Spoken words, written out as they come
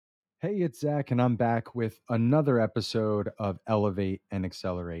Hey, it's Zach, and I'm back with another episode of Elevate and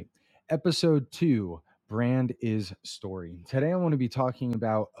Accelerate. Episode 2, Brand is Story. Today, I want to be talking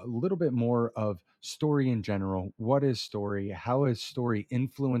about a little bit more of story in general. What is story? How has story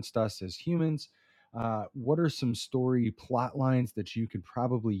influenced us as humans? What are some story plot lines that you could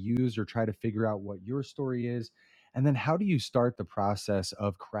probably use or try to figure out what your story is? And then, how do you start the process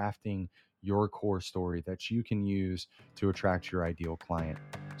of crafting your core story that you can use to attract your ideal client?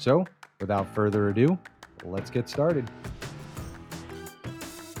 So, without further ado, let's get started.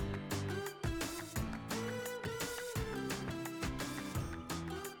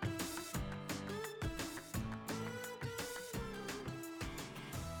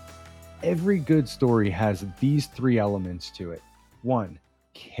 Every good story has these three elements to it. One,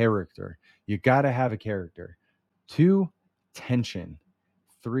 character. You got to have a character. Two, tension.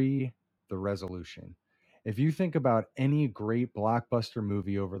 Three, the resolution. If you think about any great blockbuster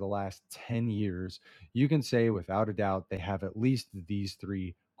movie over the last 10 years, you can say without a doubt they have at least these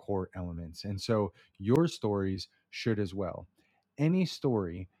three core elements. And so your stories should as well. Any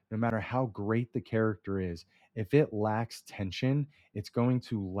story, no matter how great the character is, if it lacks tension, it's going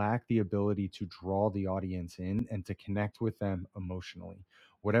to lack the ability to draw the audience in and to connect with them emotionally,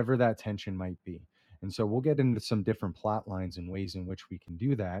 whatever that tension might be. And so we'll get into some different plot lines and ways in which we can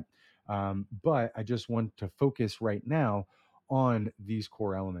do that. But I just want to focus right now on these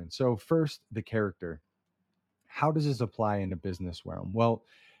core elements. So, first, the character. How does this apply in a business realm? Well,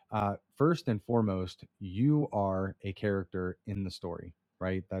 first and foremost, you are a character in the story,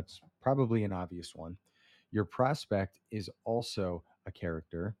 right? That's probably an obvious one. Your prospect is also a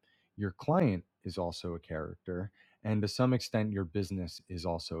character. Your client is also a character. And to some extent, your business is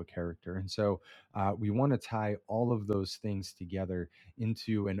also a character. And so we want to tie all of those things together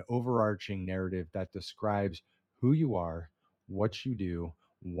into an overarching narrative that describes who you are, what you do,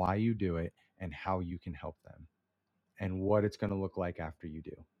 why you do it, and how you can help them and what it's going to look like after you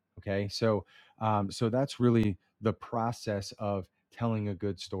do. Okay, so that's really the process of telling a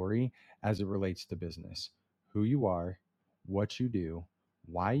good story as it relates to business: who you are, what you do,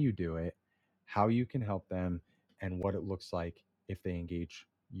 why you do it, how you can help them, and what it looks like if they engage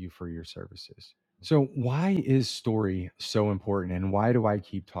you for your services. So, why is story so important and why do I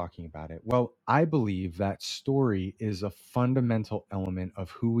keep talking about it? Well, I believe that story is a fundamental element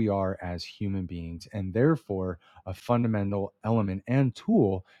of who we are as human beings and therefore a fundamental element and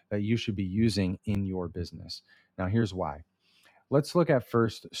tool that you should be using in your business. Now, here's why. Let's look at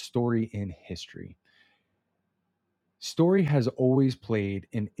first story in history. Story has always played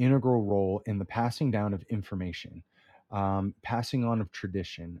an integral role in the passing down of information, passing on of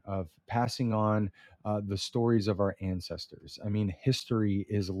tradition, of passing on the stories of our ancestors. I mean, history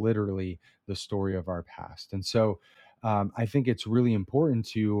is literally the story of our past, and so I think it's really important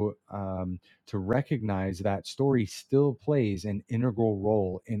to recognize that story still plays an integral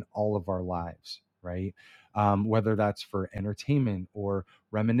role in all of our lives. Right, whether that's for entertainment or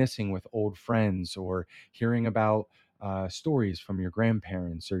reminiscing with old friends or hearing about stories from your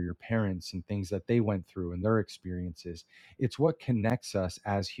grandparents or your parents and things that they went through and their experiences. It's what connects us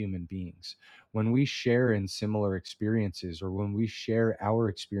as human beings. When we share in similar experiences or when we share our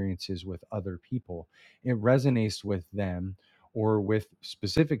experiences with other people, it resonates with them or with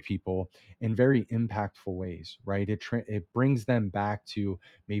specific people in very impactful ways, right? It brings them back to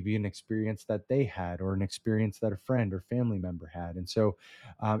maybe an experience that they had or an experience that a friend or family member had. And so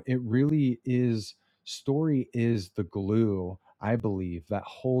it really is story is the glue, I believe, that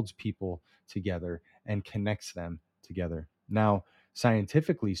holds people together and connects them together. Now,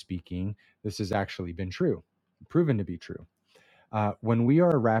 scientifically speaking, this has actually been true, proven to be true. When we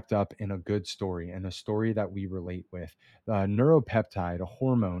are wrapped up in a good story and a story that we relate with, the neuropeptide, a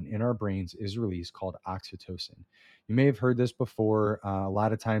hormone in our brains, is released called oxytocin. You may have heard this before. A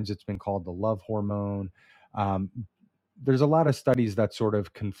lot of times it's been called the love hormone. Um, there's a lot of studies that sort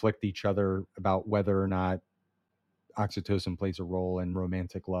of conflict each other about whether or not oxytocin plays a role in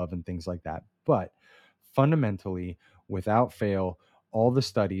romantic love and things like that. But fundamentally, without fail, all the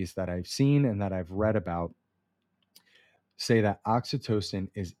studies that I've seen and that I've read about say that oxytocin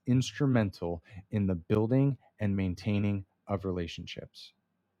is instrumental in the building and maintaining of relationships.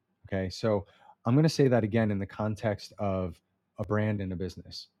 Okay, so I'm going to say that again in the context of a brand and a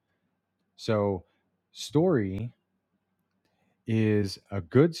business. So, story is a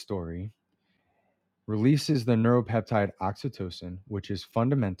good story releases the neuropeptide oxytocin, which is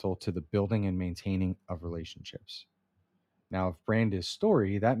fundamental to the building and maintaining of relationships. Now, if brand is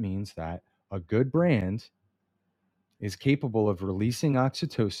story, that means that a good brand is capable of releasing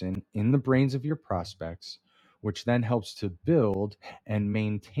oxytocin in the brains of your prospects, which then helps to build and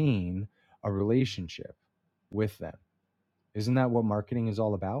maintain a relationship with them. Isn't that what marketing is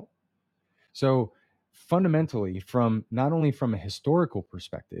all about? So fundamentally, from not only from a historical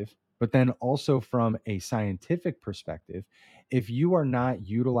perspective, but then also from a scientific perspective, if you are not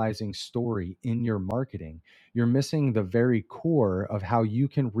utilizing story in your marketing, you're missing the very core of how you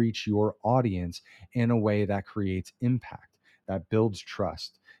can reach your audience in a way that creates impact, that builds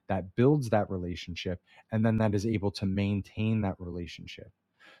trust, that builds that relationship, and then that is able to maintain that relationship.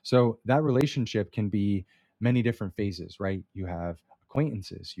 So that relationship can be many different phases, right? You have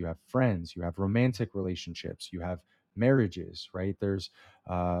acquaintances, you have friends, you have romantic relationships, you have marriages, right? There's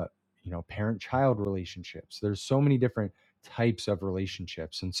parent-child relationships. There's so many different types of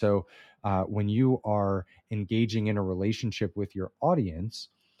relationships. And so when you are engaging in a relationship with your audience,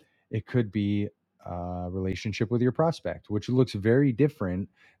 it could be a relationship with your prospect, which looks very different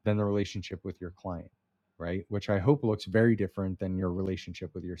than the relationship with your client, right? Which I hope looks very different than your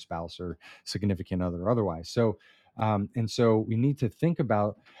relationship with your spouse or significant other otherwise. So we need to think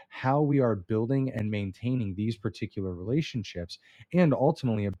about how we are building and maintaining these particular relationships. And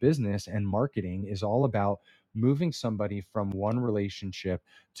ultimately, a business and marketing is all about moving somebody from one relationship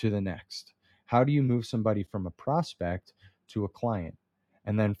to the next. How do you move somebody from a prospect to a client?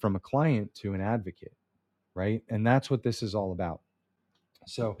 And then from a client to an advocate, right? And that's what this is all about.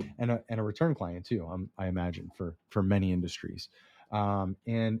 So, and a return client too, I imagine for many industries,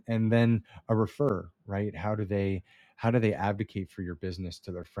 and then a refer, right? How do they advocate for your business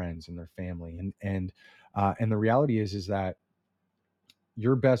to their friends and their family? And the reality is that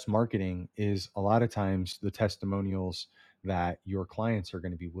your best marketing is a lot of times the testimonials that your clients are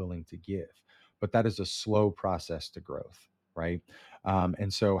going to be willing to give, but that is a slow process to growth, right?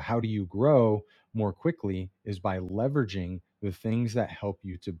 And so how do you grow more quickly is by leveraging the things that help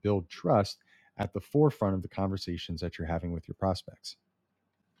you to build trust at the forefront of the conversations that you're having with your prospects.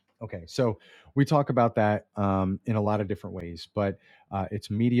 Okay, so we talk about that in a lot of different ways, but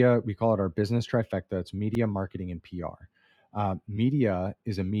it's media. We call it our business trifecta. It's media, marketing, and PR. Media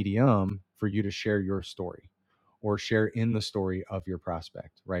is a medium for you to share your story or share in the story of your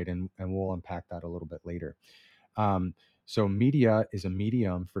prospect, right? And we'll unpack that a little bit later. So media is a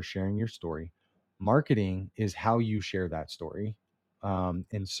medium for sharing your story. Marketing is how you share that story.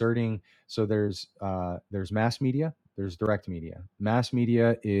 Inserting, so there's mass media, there's direct media. Mass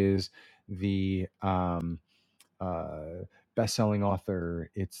media is the uh, best-selling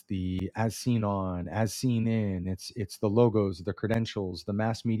author. It's the as seen on, as seen in. It's the logos, the credentials, the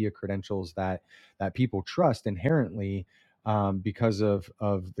mass media credentials that people trust inherently because of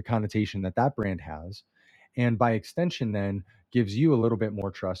the connotation that that brand has, and by extension, then gives you a little bit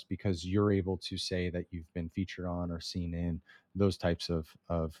more trust because you're able to say that you've been featured on or seen in those types of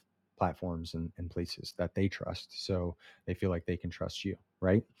platforms and places that they trust. So they feel like they can trust you,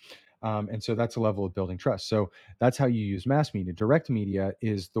 right? And so that's a level of building trust. So that's how you use mass media. Direct media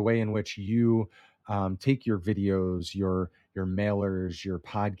is the way in which you take your videos, your mailers, your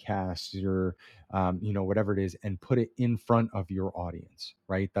podcasts, your whatever it is, and put it in front of your audience,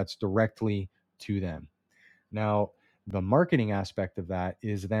 right? That's directly to them. Now, the marketing aspect of that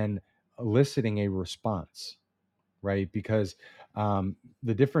is then eliciting a response, right? Because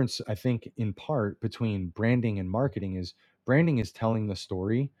the difference, I think, in part between branding and marketing is branding is telling the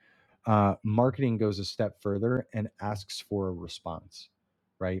story. Marketing goes a step further and asks for a response,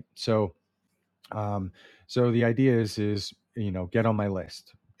 right? Um, so the idea is get on my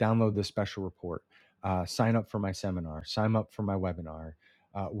list, download this special report, sign up for my seminar, sign up for my webinar,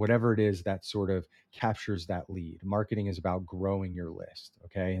 whatever it is that sort of captures that lead. Marketing is about growing your list.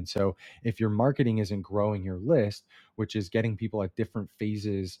 Okay. And so if your marketing isn't growing your list, which is getting people at different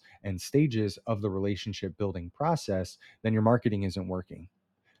phases and stages of the relationship building process, then your marketing isn't working.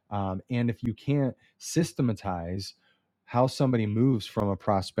 And if you can't systematize how somebody moves from a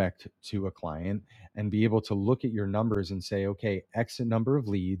prospect to a client and be able to look at your numbers and say, okay, X number of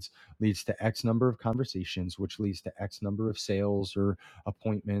leads leads to X number of conversations, which leads to X number of sales or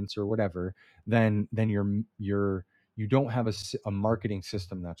appointments or whatever, then you don't have a marketing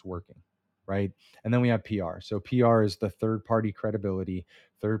system that's working. Right. And then we have PR. So PR is the third party credibility,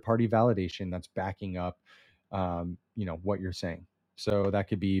 third party validation that's backing up, what you're saying. So that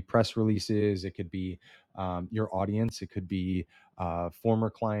could be press releases, it could be your audience, it could be former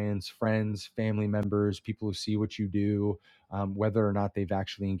clients, friends, family members, people who see what you do, whether or not they've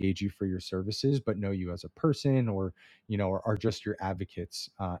actually engaged you for your services, but know you as a person, or or are just your advocates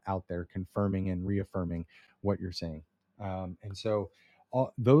out there confirming and reaffirming what you're saying. And so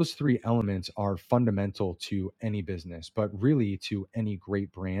those three elements are fundamental to any business, but really to any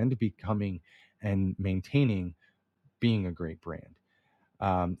great brand becoming and maintaining being a great brand,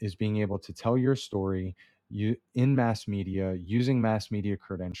 is being able to tell your story you in mass media, using mass media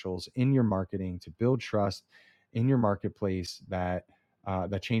credentials in your marketing to build trust in your marketplace that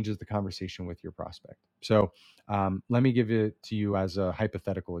changes the conversation with your prospect. So let me give it to you as a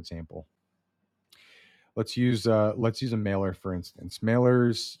hypothetical example. Let's use a mailer, for instance.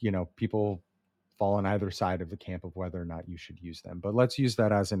 Mailers, people fall on either side of the camp of whether or not you should use them, but let's use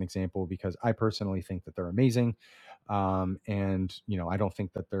that as an example because I personally think that they're amazing. And I don't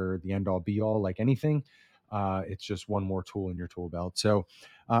think that they're the end all be all like anything. It's just one more tool in your tool belt. So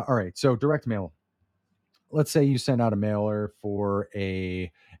all right, so direct mail. Let's say you send out a mailer for a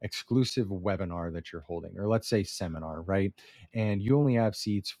exclusive webinar that you're holding, or let's say seminar, right? And you only have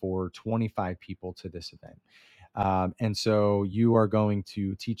seats for 25 people to this event. And so you are going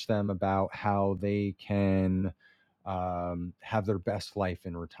to teach them about how they can have their best life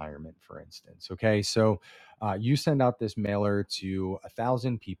in retirement, for instance. Okay. So you send out this mailer to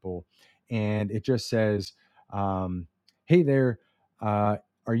 1,000 people, and it just says, hey there, uh,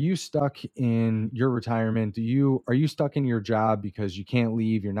 are you stuck in your retirement? Are you stuck in your job because you can't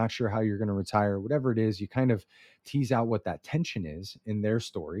leave? You're not sure how you're going to retire, whatever it is. You kind of tease out what that tension is in their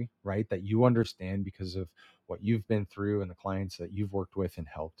story, right? That you understand because of what you've been through and the clients that you've worked with and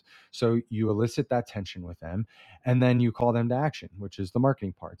helped. So you elicit that tension with them, and then you call them to action, which is the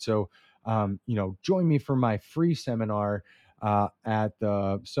marketing part. So, join me for my free seminar at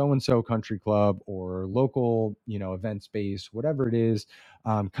the so and so country club or local, event space, whatever it is.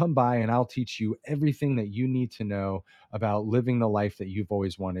 Come by and I'll teach you everything that you need to know about living the life that you've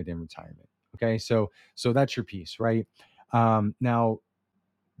always wanted in retirement. Okay, so that's your piece, right? Now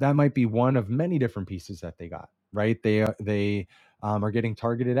that might be one of many different pieces that they got, right? They are getting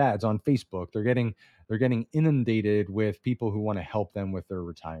targeted ads on Facebook. They're getting inundated with people who want to help them with their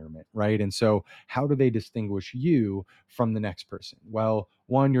retirement, right? And so how do they distinguish you from the next person? Well,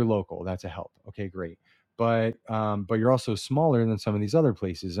 one, you're local, that's a help. Okay, great. But you're also smaller than some of these other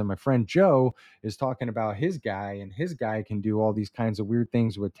places. And my friend Joe is talking about his guy, and his guy can do all these kinds of weird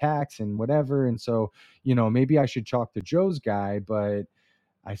things with tax and whatever. And so, maybe I should talk to Joe's guy, but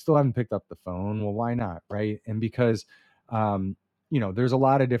I still haven't picked up the phone. Well, why not? Right. And because, there's a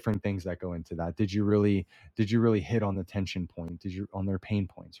lot of different things that go into that. Did you really hit on the tension point? Did you on their pain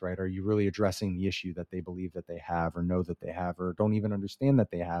points, right? Are you really addressing the issue that they believe that they have or know that they have or don't even understand that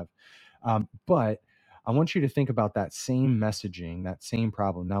they have? But I want you to think about that same messaging, that same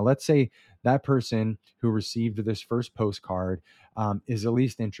problem. Now, let's say that person who received this first postcard is at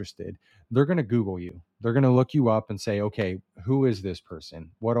least interested. They're going to Google you. They're going to look you up and say, okay, who is this person?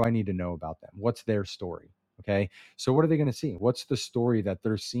 What do I need to know about them? What's their story? Okay. So, what are they going to see? What's the story that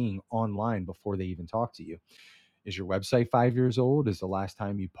they're seeing online before they even talk to you? Is your website 5 years old? Is the last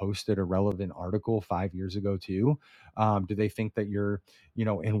time you posted a relevant article 5 years ago too? Do they think that you're,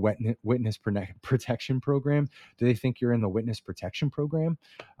 in protection program? Do they think you're in the witness protection program?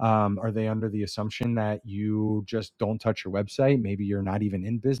 Are they under the assumption that you just don't touch your website? Maybe you're not even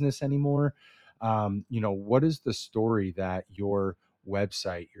in business anymore. What is the story that your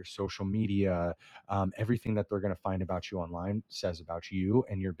website, your social media, everything that they're going to find about you online says about you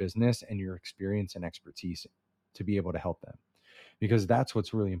and your business and your experience and expertise to be able to help them, because that's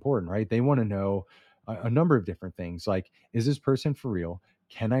what's really important, right? They want to know a number of different things, like, is this person for real?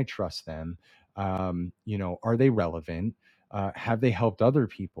 Can I trust them? Are they relevant? Have they helped other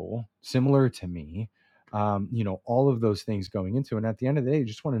people similar to me? All of those things going into, and at the end of the day, you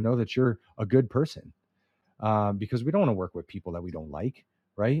just want to know that you're a good person, because we don't want to work with people that we don't like,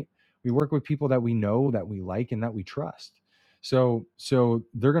 right? We work with people that we know, that we like, and that we trust. So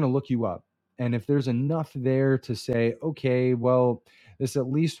they're going to look you up, and if there's enough there to say, okay, well, this at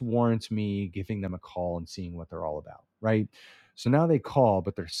least warrants me giving them a call and seeing what they're all about, right? So now they call,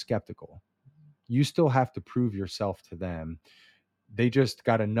 but they're skeptical. You still have to prove yourself to them. They just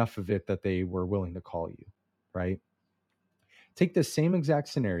got enough of it that they were willing to call you, right? Take the same exact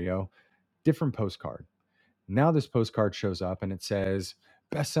scenario, different postcard. Now this postcard shows up and it says,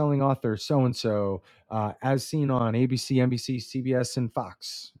 best-selling author so and so, as seen on ABC, NBC, CBS, and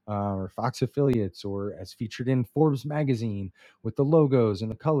Fox, or Fox affiliates, or as featured in Forbes magazine with the logos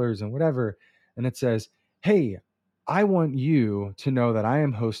and the colors and whatever. And it says, hey, I want you to know that I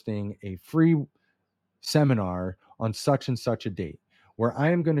am hosting a free seminar on such and such a date where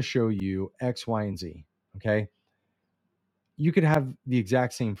I am going to show you X, Y, and Z. Okay, you could have the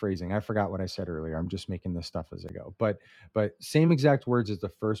exact same phrasing. I forgot what I said earlier. I'm just making this stuff as I go. But same exact words as the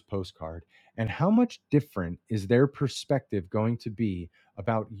first postcard. And how much different is their perspective going to be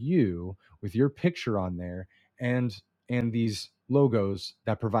about you with your picture on there and these logos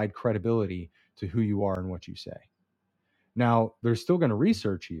that provide credibility to who you are and what you say. Now, they're still going to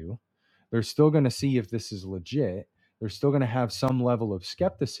research you. They're still going to see if this is legit. They're still going to have some level of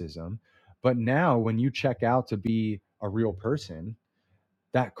skepticism. But now, when you check out to be a real person,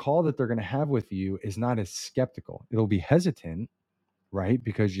 that call that they're going to have with you is not as skeptical. It'll be hesitant, right?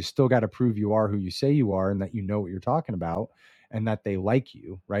 Because you still got to prove you are who you say you are and that you know what you're talking about and that they like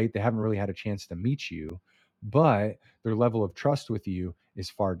you, right? They haven't really had a chance to meet you, but their level of trust with you is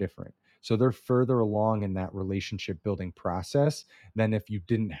far different. So they're further along in that relationship building process than if you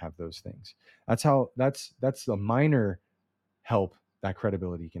didn't have those things. That's the minor help that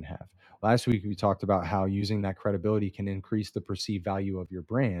credibility can have. Last week, we talked about how using that credibility can increase the perceived value of your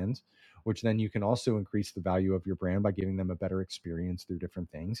brand, which then you can also increase the value of your brand by giving them a better experience through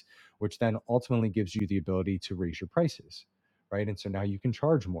different things, which then ultimately gives you the ability to raise your prices, right? And so now you can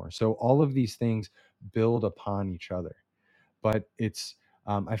charge more. So all of these things build upon each other. But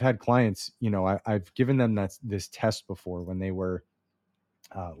I've had clients, I've given them this test before when they were,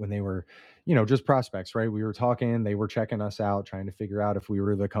 just prospects, right? We were talking, they were checking us out, trying to figure out if we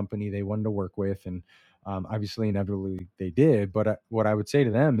were the company they wanted to work with, and obviously, inevitably, they did. But what I would say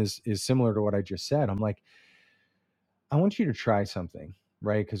to them is similar to what I just said. I'm like, I want you to try something,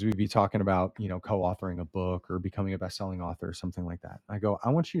 right? Because we'd be talking about, co-authoring a book or becoming a best-selling author or something like that. I go, I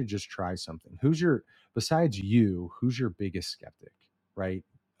want you to just try something. Besides you, who's your biggest skeptic, right?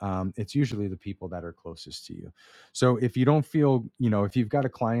 It's usually the people that are closest to you. So if you don't feel, if you've got a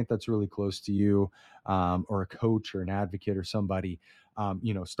client that's really close to you, or a coach or an advocate or somebody,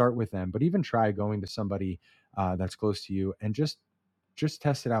 start with them. But even try going to somebody that's close to you and just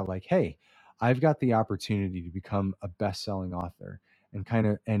test it out. Like, hey, I've got the opportunity to become a best-selling author and kind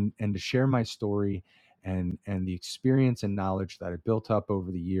of and to share my story and the experience and knowledge that I built up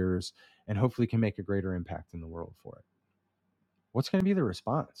over the years and hopefully can make a greater impact in the world for it. What's going to be the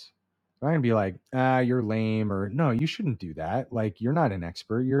response? They're not going to be like, you're lame, or no, you shouldn't do that. Like, you're not an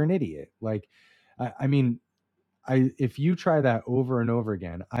expert, you're an idiot. Like, I mean, if you try that over and over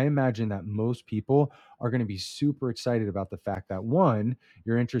again, I imagine that most people are going to be super excited about the fact that one,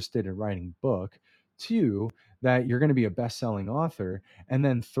 you're interested in writing a book, two, that you're going to be a best-selling author, and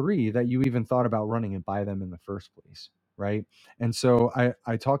then three, that you even thought about running it by them in the first place. Right. And so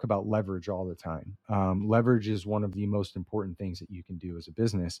I talk about leverage all the time. Leverage is one of the most important things that you can do as a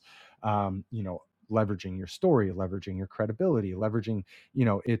business. Leveraging your story, leveraging your credibility, leveraging,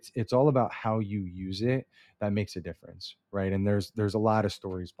 it's all about how you use it that makes a difference, right? And there's a lot of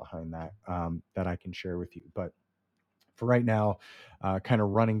stories behind that that I can share with you, but for right now, kind of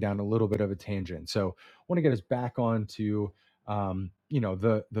running down a little bit of a tangent. So I want to get us back on to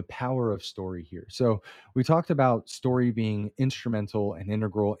the power of story here. So we talked about story being instrumental and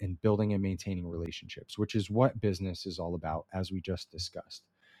integral in building and maintaining relationships, which is what business is all about, as we just discussed.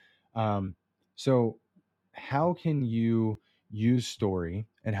 So how can you use story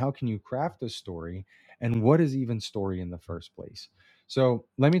and how can you craft a story, and what is even story in the first place? So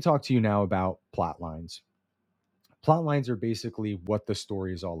let me talk to you now about plot lines. Plot lines are basically what the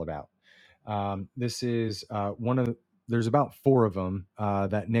story is all about. This is there's about four of them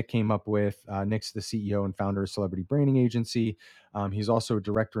that Nick came up with. Nick's the CEO and founder of Celebrity Branding Agency. He's also a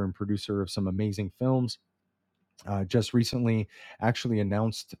director and producer of some amazing films. Just recently actually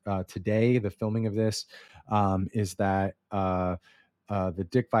announced today, the filming of this is that the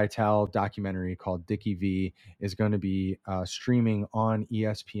Dick Vitale documentary called Dickie V is going to be streaming on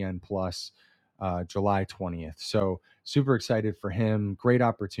ESPN Plus July 20th. So super excited for him. Great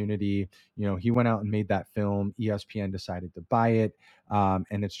opportunity. He went out and made that film. ESPN decided to buy it,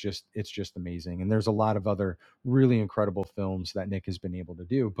 and it's just amazing. And there's a lot of other really incredible films that Nick has been able to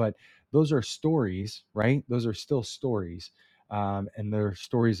do. But those are stories, right? Those are still stories. And they're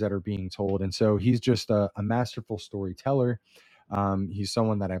stories that are being told. And so he's just a masterful storyteller. He's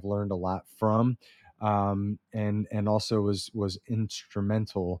someone that I've learned a lot from, and also was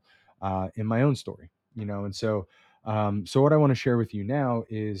instrumental in my own story. And so what I want to share with you now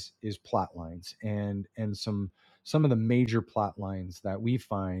is plot lines and some of the major plot lines that we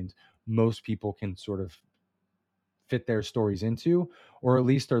find most people can sort of fit their stories into, or at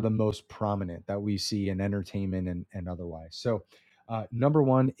least are the most prominent that we see in entertainment and otherwise. So, number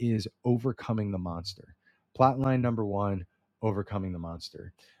one is overcoming the monster. Plotline number one, overcoming the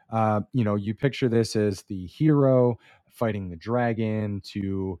monster. You picture this as the hero fighting the dragon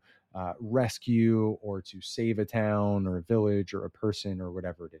to rescue or to save a town or a village or a person or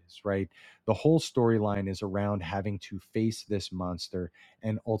whatever it is, right? The whole storyline is around having to face this monster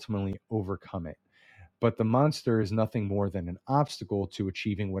and ultimately overcome it. but the monster is nothing more than an obstacle to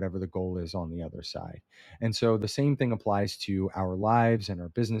achieving whatever the goal is on the other side. And so the same thing applies to our lives and our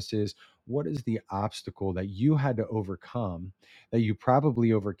businesses. What is the obstacle that you had to overcome, that you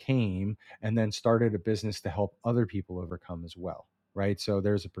probably overcame, and then started a business to help other people overcome as well? Right. So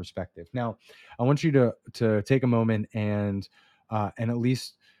there's a perspective. Now, I want you to take a moment and at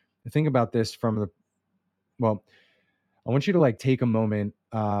least think about this from the, well, I want you to like take a moment,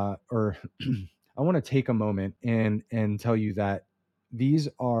 or I want to take a moment and tell you that these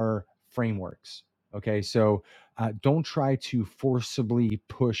are frameworks. Okay, so don't try to forcibly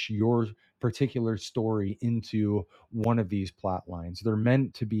push your particular story into one of these plot lines. They're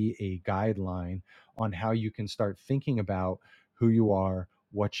meant to be a guideline on how you can start thinking about who you are,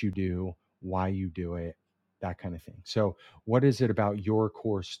 what you do, why you do it, that kind of thing. So, what is it about your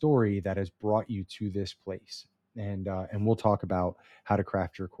core story that has brought you to this place? And we'll talk about how to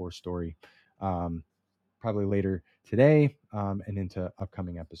craft your core story, um, probably later today, and into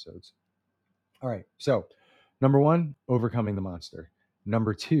upcoming episodes. All right. So, number one, overcoming the monster.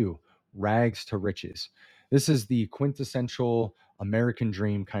 Number two, rags to riches. This is the quintessential American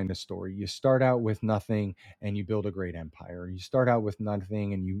dream kind of story. You start out with nothing and you build a great empire. You start out with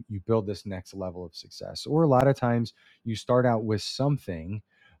nothing and you build this next level of success. Or a lot of times you start out with something,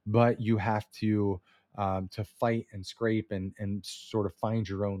 but you have to fight and scrape and sort of find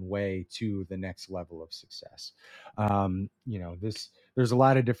your own way to the next level of success. This there's a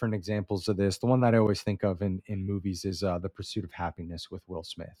lot of different examples of this. The one that I always think of in movies is The Pursuit of Happiness with Will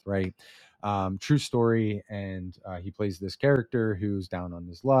Smith, right? True story. And he plays this character who's down on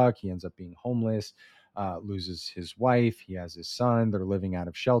his luck. He ends up being homeless, loses his wife. He has his son. They're living out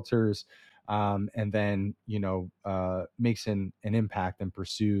of shelters. And then, makes an impact and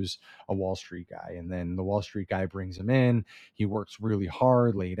pursues a Wall Street guy. And then the Wall Street guy brings him in. He works really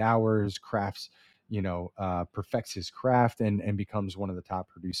hard, late hours, crafts, perfects his craft and becomes one of the top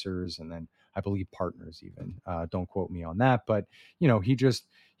producers, and then I believe partners even. Don't quote me on that, but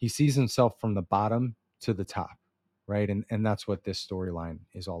he sees himself from the bottom to the top, right? And that's what this storyline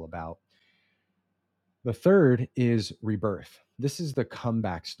is all about. The third is rebirth. This is the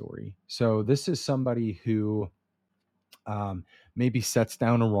comeback story. So this is somebody who maybe sets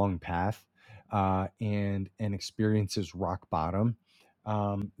down a wrong path and experiences rock bottom.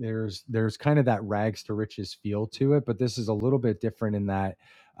 There's kind of that rags to riches feel to it, but this is a little bit different in that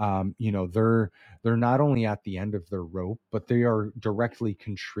they're not only at the end of their rope, but they are directly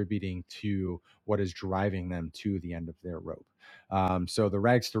contributing to what is driving them to the end of their rope. So the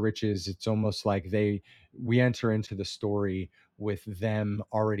rags to riches, it's almost like we enter into the story with them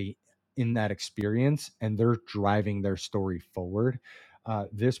already in that experience and they're driving their story forward.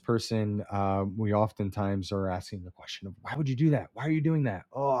 This person, we oftentimes are asking the question of why would you do that? Why are you doing that?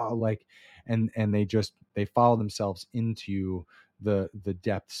 Oh, like, and they follow themselves into the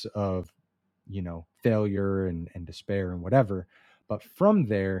depths of failure and despair and whatever. But from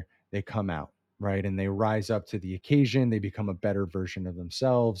there they come out, right, and they rise up to the occasion. They become a better version of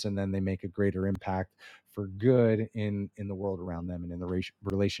themselves, and then they make a greater impact for good in the world around them and in the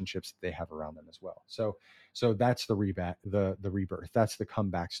relationships that they have around them as well. So that's the rebirth. That's the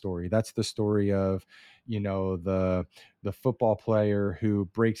comeback story. That's the story of the football player who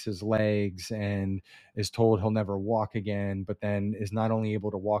breaks his legs and is told he'll never walk again, but then is not only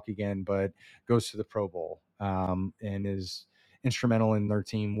able to walk again but goes to the Pro Bowl, and is instrumental in their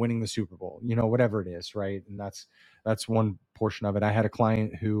team winning the Super Bowl, whatever it is, right? And that's one portion of it. I had a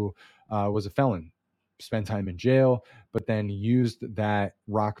client who was a felon, spent time in jail, but then used that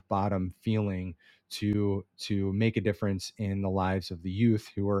rock bottom feeling to make a difference in the lives of the youth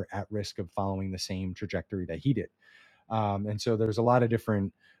who are at risk of following the same trajectory that he did. And so there's a lot of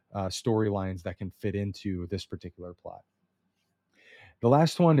different storylines that can fit into this particular plot. The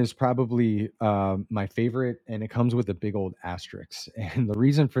last one is probably my favorite, and it comes with a big old asterisk. And the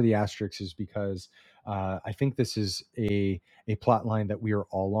reason for the asterisk is because I think this is a plot line that we are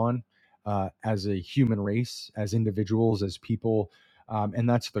all on as a human race, as individuals, as people, and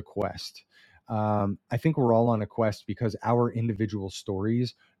that's the quest. I think we're all on a quest because our individual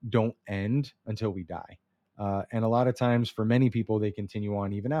stories don't end until we die. And a lot of times, for many people, they continue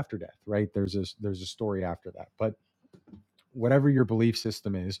on even after death. Right? There's a story after that, but whatever your belief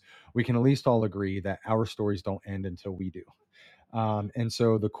system is, we can at least all agree that our stories don't end until we do. And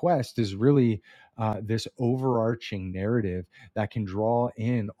so the quest is really this overarching narrative that can draw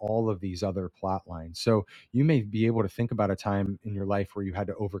in all of these other plot lines. So you may be able to think about a time in your life where you had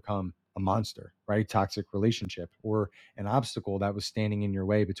to overcome a monster, right? Toxic relationship or an obstacle that was standing in your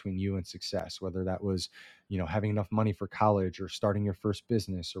way between you and success, whether that was, having enough money for college or starting your first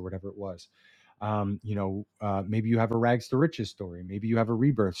business or whatever it was. Maybe you have a rags to riches story. Maybe you have a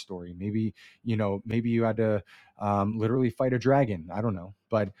rebirth story. Maybe you had to literally fight a dragon. I don't know.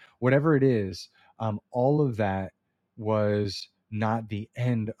 But whatever it is, all of that was not the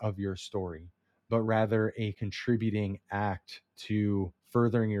end of your story, but rather a contributing act to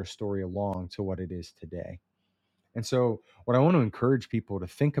furthering your story along to what it is today. And so, what I want to encourage people to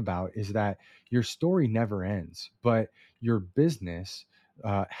think about is that your story never ends, but your business,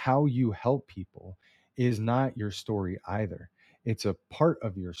 how you help people, is not your story either. It's a part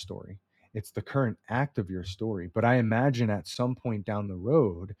of your story. It's the current act of your story. But I imagine at some point down the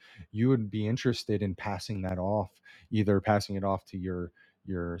road, you would be interested in passing that off, either passing it off to your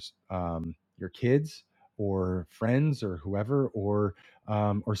kids or friends or whoever, or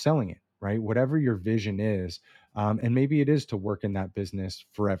selling it. Right, whatever your vision is, and maybe it is to work in that business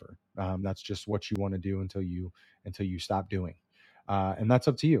forever. That's just what you want to do until you stop doing, and that's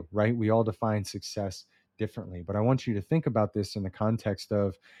up to you, right? We all define success differently, but I want you to think about this in the context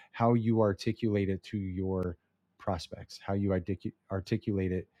of how you articulate it to your prospects, how you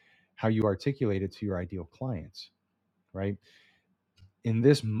articulate it to your ideal clients, right? In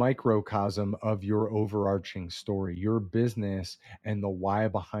this microcosm of your overarching story, your business and the why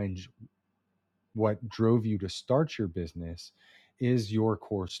behind what drove you to start your business is your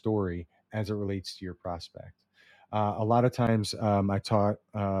core story as it relates to your prospect. A lot of times, I taught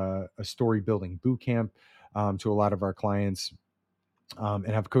a story building boot camp to a lot of our clients, and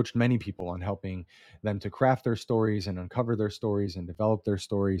have coached many people on helping them to craft their stories and uncover their stories and develop their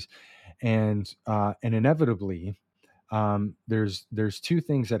stories. And inevitably, there's two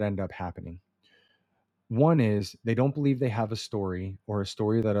things that end up happening. One is they don't believe they have a story or a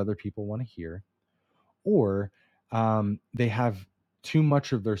story that other people want to hear, or they have too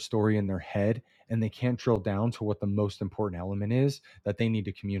much of their story in their head and they can't drill down to what the most important element is that they need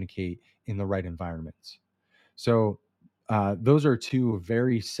to communicate in the right environments. So those are two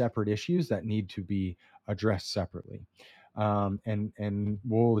very separate issues that need to be addressed separately. And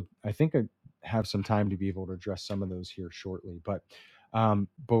we'll, I think, have some time to be able to address some of those here shortly. But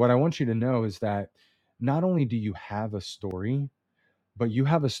what I want you to know is that not only do you have a story, but you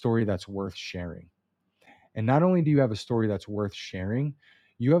have a story that's worth sharing. And not only do you have a story that's worth sharing,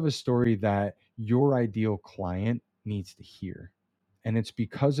 you have a story that your ideal client needs to hear. And it's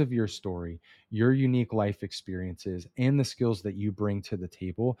because of your story, your unique life experiences, and the skills that you bring to the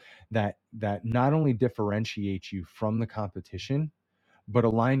table that not only differentiate you from the competition, but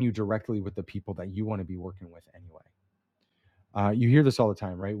align you directly with the people that you want to be working with anyway. You hear this all the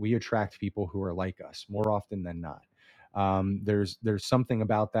time, right? We attract people who are like us more often than not. There's something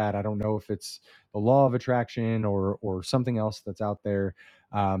about that. I don't know if it's the law of attraction or something else that's out there.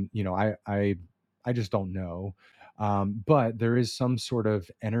 I just don't know. But there is some sort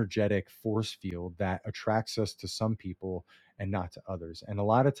of energetic force field that attracts us to some people and not to others. And a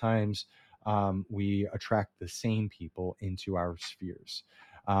lot of times, we attract the same people into our spheres.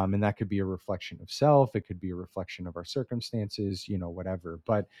 And that could be a reflection of self, it could be a reflection of our circumstances, whatever.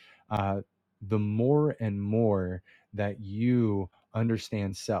 But the more and more that you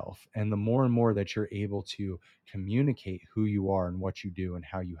understand self, and the more and more that you're able to communicate who you are and what you do and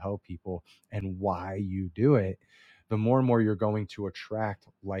how you help people and why you do it, the more and more you're going to attract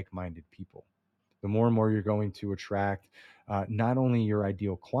like-minded people. The more and more you're going to attract not only your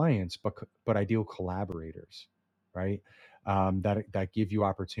ideal clients, but ideal collaborators, right? That give you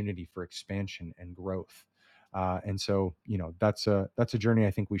opportunity for expansion and growth. And so, that's a journey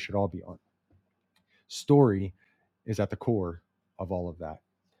I think we should all be on. Story is at the core of all of that.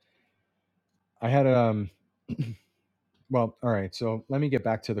 I had well, all right. So let me get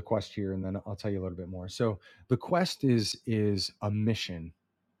back to the quest here, and then I'll tell you a little bit more. So the quest is a mission.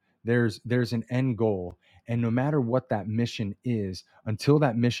 There's an end goal, and no matter what that mission is, until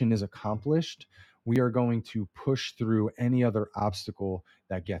that mission is accomplished, we are going to push through any other obstacle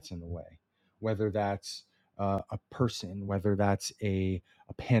that gets in the way, whether that's a person, whether that's a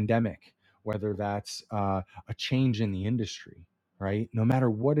pandemic, whether that's a change in the industry, right? No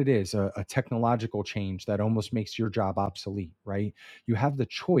matter what it is, a technological change that almost makes your job obsolete, right? You have the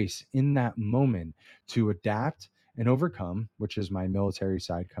choice in that moment to adapt and overcome, which is my military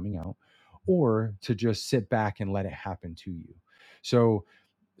side coming out, or to just sit back and let it happen to you. So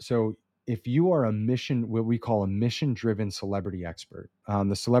so if you are what we call a mission driven celebrity expert,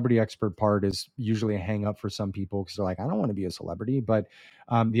 the celebrity expert part is usually a hang up for some people because they're like, I don't want to be a celebrity. But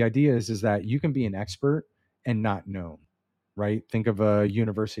the idea is that you can be an expert and not known, right? Think of a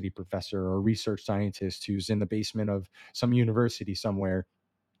university professor or a research scientist who's in the basement of some university somewhere.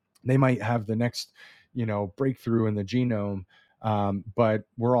 They might have the next breakthrough in the genome, But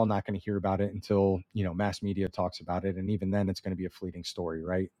we're all not going to hear about it until, mass media talks about it. And even then it's going to be a fleeting story,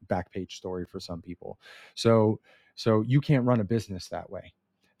 right? Back page story for some people. So you can't run a business that way.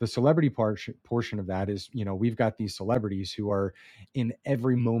 The celebrity portion of that is, we've got these celebrities who are in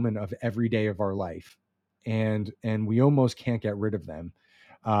every moment of every day of our life, and we almost can't get rid of them.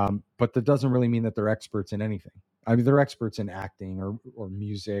 But that doesn't really mean that they're experts in anything. I mean, they're experts in acting or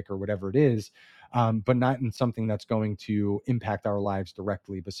music or whatever it is, but not in something that's going to impact our lives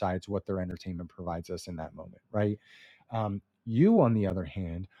directly besides what their entertainment provides us in that moment, right? You, on the other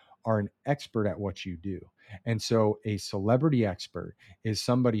hand, are an expert at what you do. And so a celebrity expert is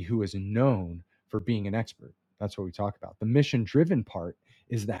somebody who is known for being an expert. That's what we talk about. The mission driven part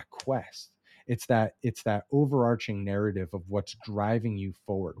is that quest. It's that overarching narrative of what's driving you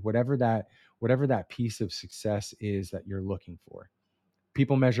forward, whatever that piece of success is that you're looking for.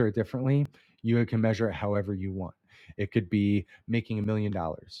 People measure it differently. You can measure it however you want. It could be making $1 million.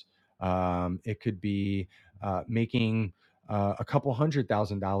 It could be making a couple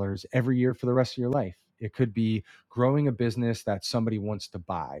 $100,000 every year for the rest of your life. It could be growing a business that somebody wants to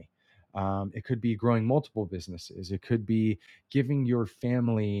buy. It could be growing multiple businesses. It could be giving your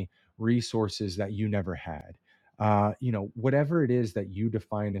family resources that you never had. Whatever it is that you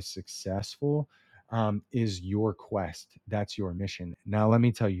define as successful, is your quest. That's your mission. Now, let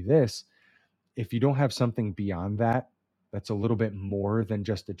me tell you this: if you don't have something beyond that, that's a little bit more than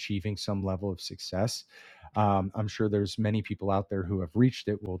just achieving some level of success. I'm sure there's many people out there who have reached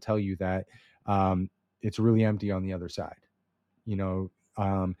it will tell you that it's really empty on the other side. you know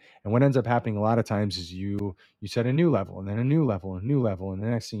and what ends up happening a lot of times is you set a new level, and then a new level, and a new level, and the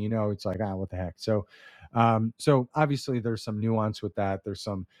next thing you know, it's like, what the heck. So obviously there's some nuance with that. There's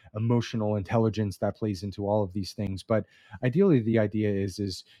some emotional intelligence that plays into all of these things, but ideally the idea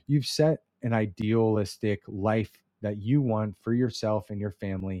is you've set an idealistic life that you want for yourself and your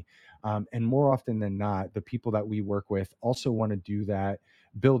family. And more often than not, the people that we work with also want to do that,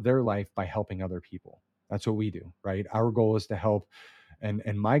 build their life by helping other people. That's what we do, right? Our goal is to help, and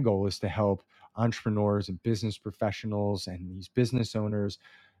my goal is to help entrepreneurs and business professionals and these business owners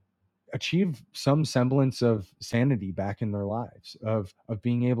achieve some semblance of sanity back in their lives, of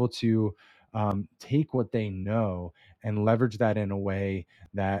being able to take what they know and leverage that in a way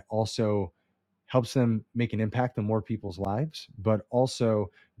that also helps them make an impact on more people's lives, but also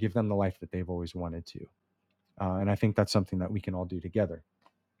give them the life that they've always wanted to. And I think that's something that we can all do together,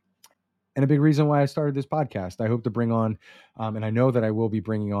 and a big reason why I started this podcast. I hope to bring on, and I know that I will be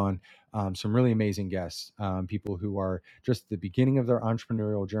bringing on some really amazing guests, people who are just at the beginning of their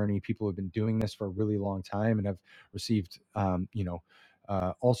entrepreneurial journey, people who have been doing this for a really long time and have received,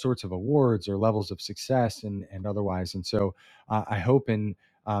 all sorts of awards or levels of success and otherwise. And so I hope in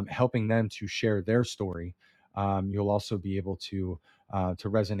helping them to share their story, you'll also be able to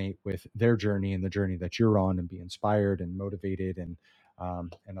resonate with their journey and the journey that you're on, and be inspired and motivated and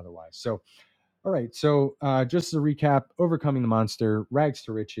otherwise. So, all right. So, just as a recap: overcoming the monster, rags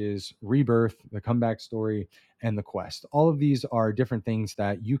to riches, rebirth, the comeback story, and the quest. All of these are different things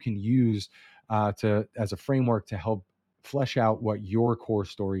that you can use to as a framework to help flesh out what your core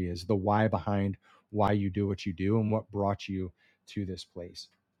story is, the why behind why you do what you do, and what brought you to this place.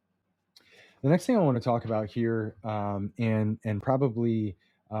 The next thing I want to talk about here, and probably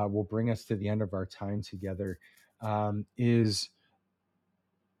will bring us to the end of our time together, is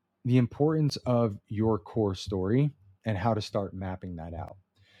the importance of your core story and how to start mapping that out.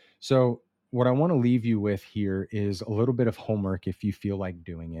 So, what I want to leave you with here is a little bit of homework if you feel like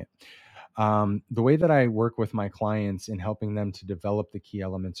doing it. The way that I work with my clients in helping them to develop the key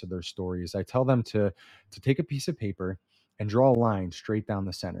elements of their stories, I tell them to take a piece of paper and draw a line straight down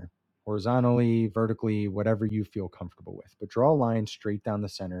the center, horizontally, vertically, whatever you feel comfortable with. But draw a line straight down the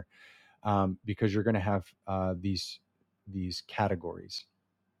center, because you're going to have these categories.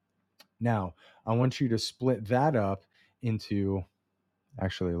 Now, I want you to split that up into,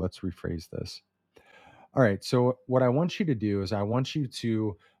 actually, let's rephrase this. All right. So, what I want you to do is I want you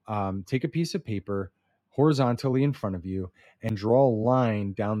to take a piece of paper horizontally in front of you and draw a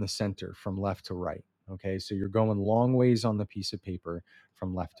line down the center from left to right. Okay. So, you're going long ways on the piece of paper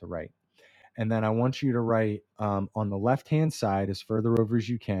from left to right. And then I want you to write, on the left hand side, as further over as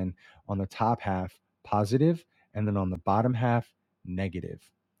you can, on the top half, positive, and then on the bottom half, negative.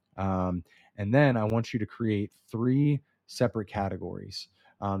 And then I want you to create 3 separate categories.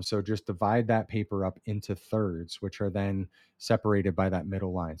 So just divide that paper up into thirds, which are then separated by that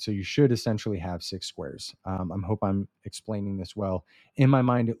middle line. So you should essentially have 6 squares. I hope I'm explaining this well. In my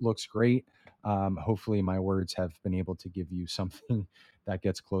mind, it looks great. Hopefully, my words have been able to give you something that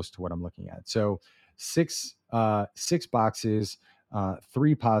gets close to what I'm looking at. So six boxes,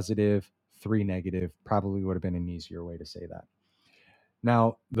 three positive, three negative. Probably would have been an easier way to say that.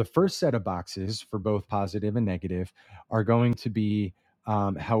 Now, the first set of boxes for both positive and negative are going to be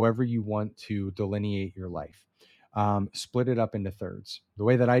however you want to delineate your life. Split it up into thirds. The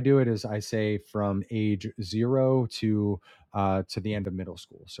way that I do it is I say from age 0 to the end of middle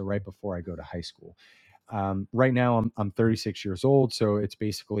school, so right before I go to high school. Right now, I'm 36 years old, so it's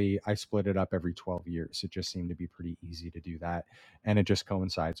basically I split it up every 12 years. It just seemed to be pretty easy to do that, and it just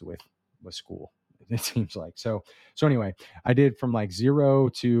coincides with school. It seems like so. Anyway, I did from like 0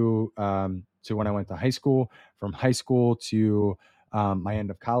 to when I went to high school, from high school to my end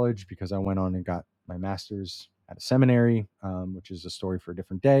of college, because I went on and got my master's at a seminary, which is a story for a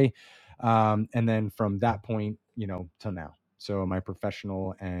different day. And then from that point, till now. So my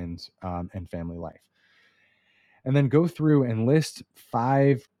professional and family life, and then go through and list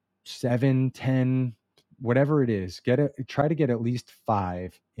 5, 7, 10, whatever it is. Try to get at least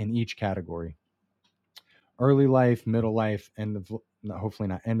 5 in each category: early life, middle life, end of, hopefully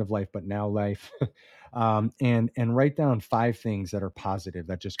not end of life, but now life. And write down 5 things that are positive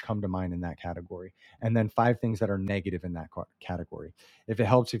that just come to mind in that category, and then 5 things that are negative in that category. If it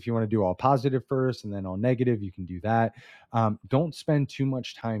helps, if you want to do all positive first and then all negative, you can do that. Don't spend too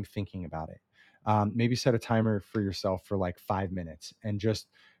much time thinking about it. Maybe set a timer for yourself for like 5 minutes and just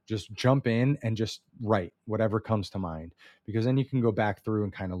jump in and just write whatever comes to mind, because then you can go back through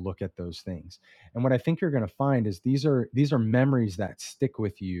and kind of look at those things. And what I think you're going to find is these are memories that stick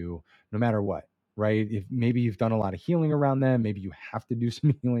with you no matter what, right? If maybe you've done a lot of healing around them, maybe you have to do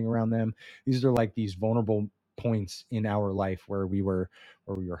some healing around them. These are like these vulnerable points in our life where we were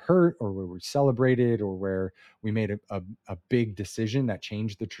hurt, or where we celebrated, or where we made a big decision that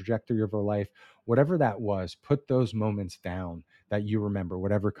changed the trajectory of our life. Whatever that was, put those moments down that you remember,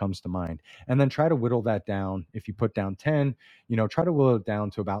 whatever comes to mind, and then try to whittle that down. If you put down 10, try to whittle it down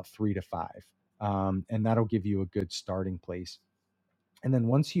to about 3 to 5, and that'll give you a good starting place. And then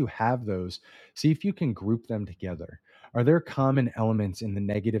once you have those, see if you can group them together. Are there common elements in the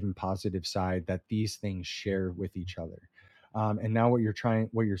negative and positive side that these things share with each other? And now what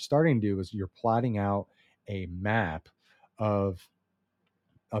you're starting to do is you're plotting out a map of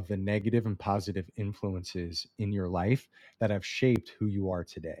the negative and positive influences in your life that have shaped who you are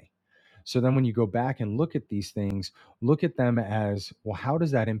today. So then when you go back and look at these things, look at them as, well, how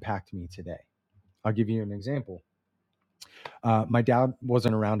does that impact me today? I'll give you an example. My dad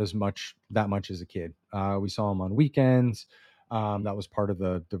wasn't around that much as a kid. We saw him on weekends. That was part of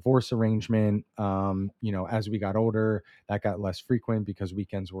the divorce arrangement. As we got older, that got less frequent because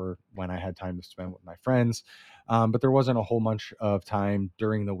weekends were when I had time to spend with my friends. But there wasn't a whole bunch of time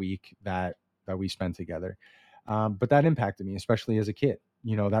during the week that we spent together. But that impacted me, especially as a kid.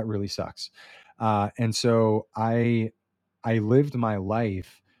 That really sucks. And so I lived my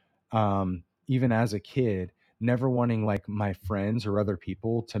life, even as a kid, never wanting like my friends or other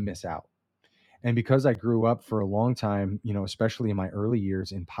people to miss out. And because I grew up for a long time, especially in my early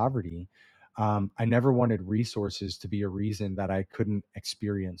years in poverty, I never wanted resources to be a reason that I couldn't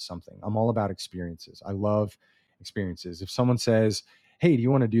experience something. I'm all about experiences. I love experiences. If someone says, "Hey, do you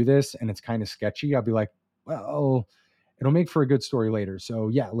want to do this?" and it's kind of sketchy, I'll be like, "Well, it'll make for a good story later. So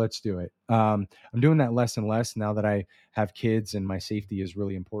yeah, let's do it." I'm doing that less and less now that I have kids, and my safety is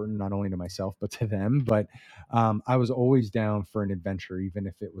really important, not only to myself, but to them. But I was always down for an adventure, even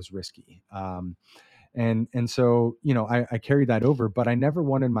if it was risky. And so I carried that over, but I never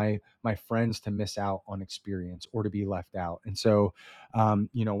wanted my friends to miss out on experience or to be left out. And so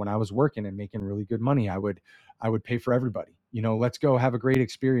when I was working and making really good money, I would pay for everybody. Let's go have a great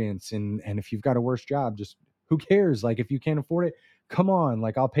experience. And if you've got a worse job, just who cares? Like, if you can't afford it, come on,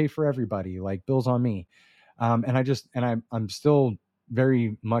 like, I'll pay for everybody, like, bills on me. And I'm still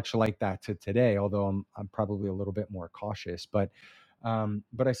very much like that to today, although I'm probably a little bit more cautious. But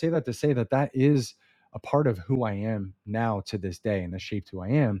I say that to say that is a part of who I am now to this day, and has shaped who I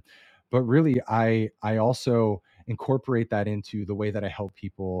am. But really, I also incorporate that into the way that I help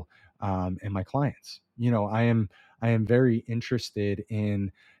people, and my clients. I am very interested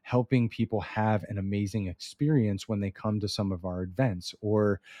in helping people have an amazing experience when they come to some of our events,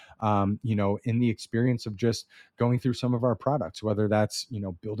 or in the experience of just going through some of our products, whether that's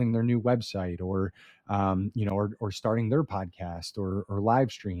building their new website, or starting their podcast, or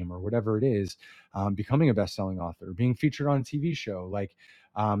live stream, or whatever it is, becoming a best-selling author, being featured on a TV show. Like,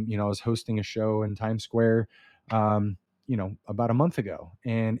 I was hosting a show in Times Square, about a month ago,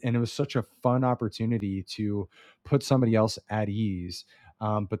 and it was such a fun opportunity to put somebody else at ease,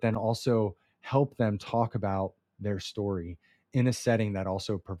 but then also help them talk about their story in a setting that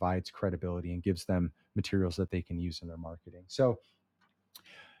also provides credibility and gives them materials that they can use in their marketing. So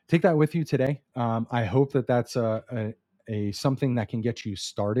take that with you today. I hope that that's a something that can get you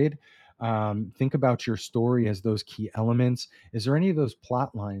started. Think about your story as those key elements. Is there any of those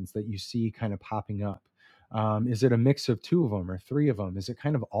plot lines that you see kind of popping up? Is it a mix of two of them or three of them? Is it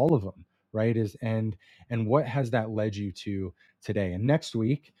kind of all of them? Right? And what has that led you to today? And next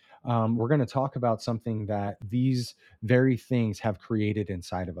week, we're going to talk about something that these very things have created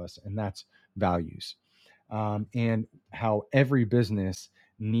inside of us, and that's values. And how every business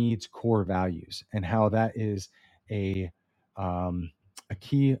needs core values, and how that is a um, a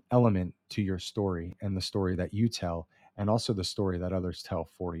key element to your story and the story that you tell, and also the story that others tell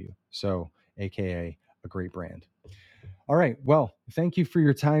for you. So, AKA a great brand. All right. Well, thank you for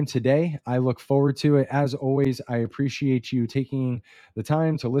your time today. I look forward to it. As always, I appreciate you taking the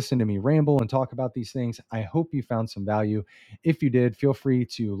time to listen to me ramble and talk about these things. I hope you found some value. If you did, feel free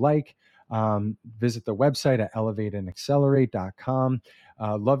to visit the website at elevateandaccelerate.com.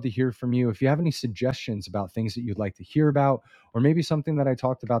 Love to hear from you. If you have any suggestions about things that you'd like to hear about, or maybe something that I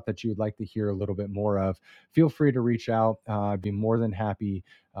talked about that you would like to hear a little bit more of, feel free to reach out. I'd be more than happy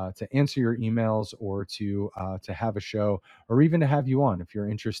to answer your emails, or to have a show, or even to have you on if you're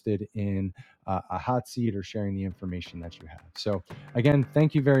interested in a hot seat or sharing the information that you have. So again,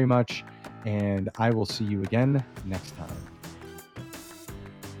 thank you very much, and I will see you again next time.